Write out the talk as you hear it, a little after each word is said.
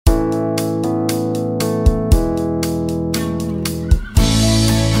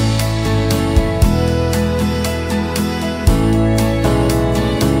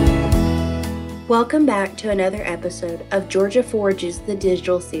Welcome back to another episode of Georgia Forages, the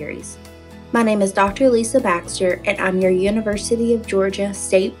digital series. My name is Dr. Lisa Baxter, and I'm your University of Georgia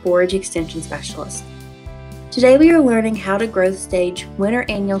State Forage Extension Specialist. Today we are learning how to growth stage winter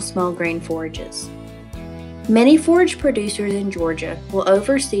annual small grain forages. Many forage producers in Georgia will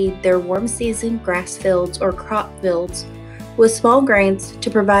overseed their warm season grass fields or crop fields with small grains to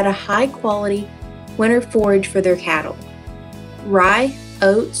provide a high quality winter forage for their cattle. Rye,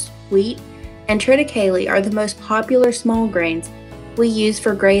 oats, wheat, and triticale are the most popular small grains we use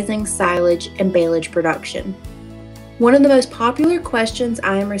for grazing, silage, and baleage production. One of the most popular questions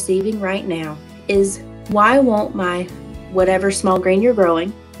I am receiving right now is, why won't my whatever small grain you're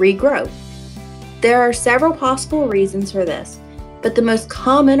growing regrow? There are several possible reasons for this, but the most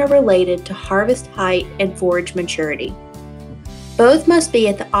common are related to harvest height and forage maturity. Both must be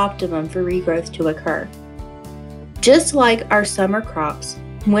at the optimum for regrowth to occur. Just like our summer crops,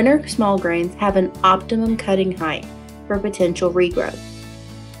 winter small grains have an optimum cutting height for potential regrowth.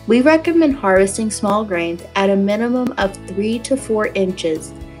 We recommend harvesting small grains at a minimum of 3 to 4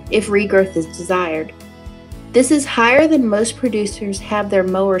 inches if regrowth is desired. This is higher than most producers have their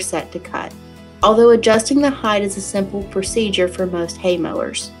mower set to cut, although adjusting the height is a simple procedure for most hay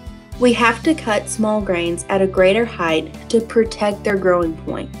mowers. We have to cut small grains at a greater height to protect their growing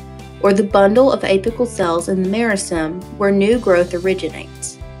point, or the bundle of apical cells in the meristem where new growth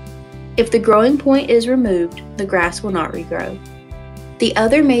originates. If the growing point is removed, the grass will not regrow. The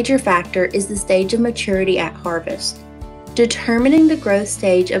other major factor is the stage of maturity at harvest. Determining the growth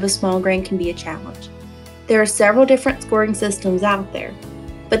stage of a small grain can be a challenge. There are several different scoring systems out there,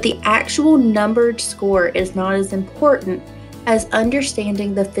 but the actual numbered score is not as important as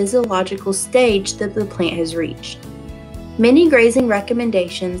understanding the physiological stage that the plant has reached. Many grazing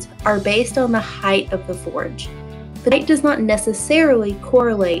recommendations are based on the height of the forage, but height does not necessarily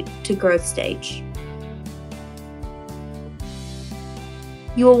correlate to growth stage.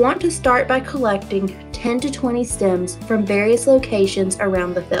 You will want to start by collecting 10 to 20 stems from various locations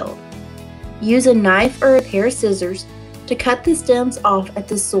around the field. Use a knife or a pair of scissors to cut the stems off at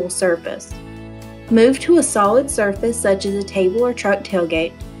the soil surface. Move to a solid surface such as a table or truck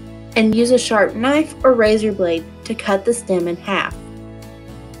tailgate, and use a sharp knife or razor blade to cut the stem in half.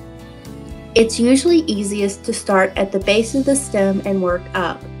 It's usually easiest to start at the base of the stem and work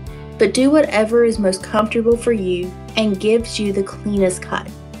up, but do whatever is most comfortable for you and gives you the cleanest cut.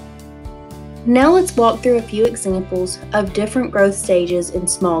 Now let's walk through a few examples of different growth stages in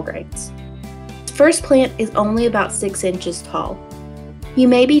small grains. The first plant is only about 6 inches tall. You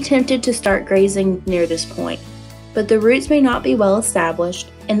may be tempted to start grazing near this point, but the roots may not be well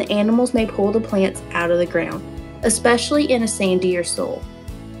established and the animals may pull the plants out of the ground, especially in a sandier soil.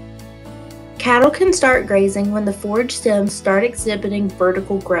 Cattle can start grazing when the forage stems start exhibiting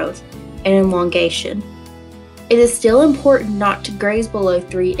vertical growth and elongation. It is still important not to graze below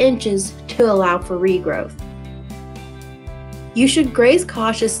 3 inches to allow for regrowth. You should graze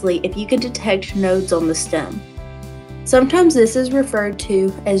cautiously if you can detect nodes on the stem. Sometimes this is referred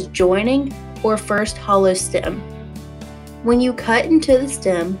to as joining or first hollow stem. When you cut into the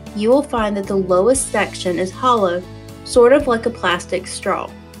stem, you will find that the lowest section is hollow, sort of like a plastic straw.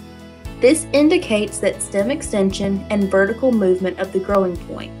 This indicates that stem extension and vertical movement of the growing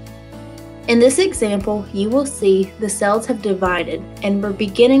point. In this example, you will see the cells have divided and are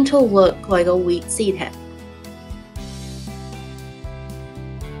beginning to look like a wheat seed head.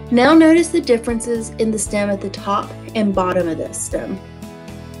 Now notice the differences in the stem at the top and bottom of this stem.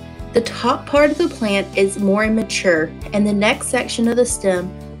 The top part of the plant is more immature, and the next section of the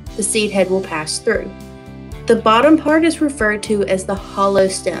stem, the seed head will pass through. The bottom part is referred to as the hollow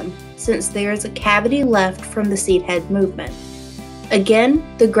stem, since there is a cavity left from the seed head movement. Again,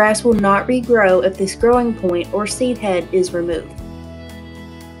 the grass will not regrow if this growing point or seed head is removed.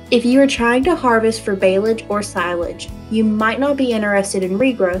 If you are trying to harvest for baleage or silage, you might not be interested in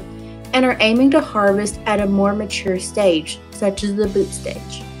regrowth and are aiming to harvest at a more mature stage, such as the boot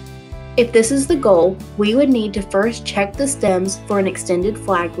stage. If this is the goal, we would need to first check the stems for an extended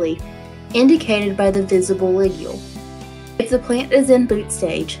flag leaf, indicated by the visible ligule. If the plant is in boot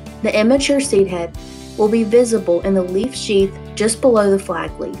stage, the immature seed head will be visible in the leaf sheath just below the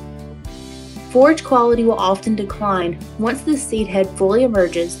flag leaf. Forage quality will often decline once the seed head fully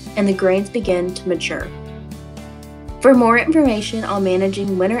emerges and the grains begin to mature. For more information on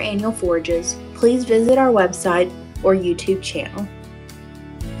managing winter annual forages, please visit our website or YouTube channel.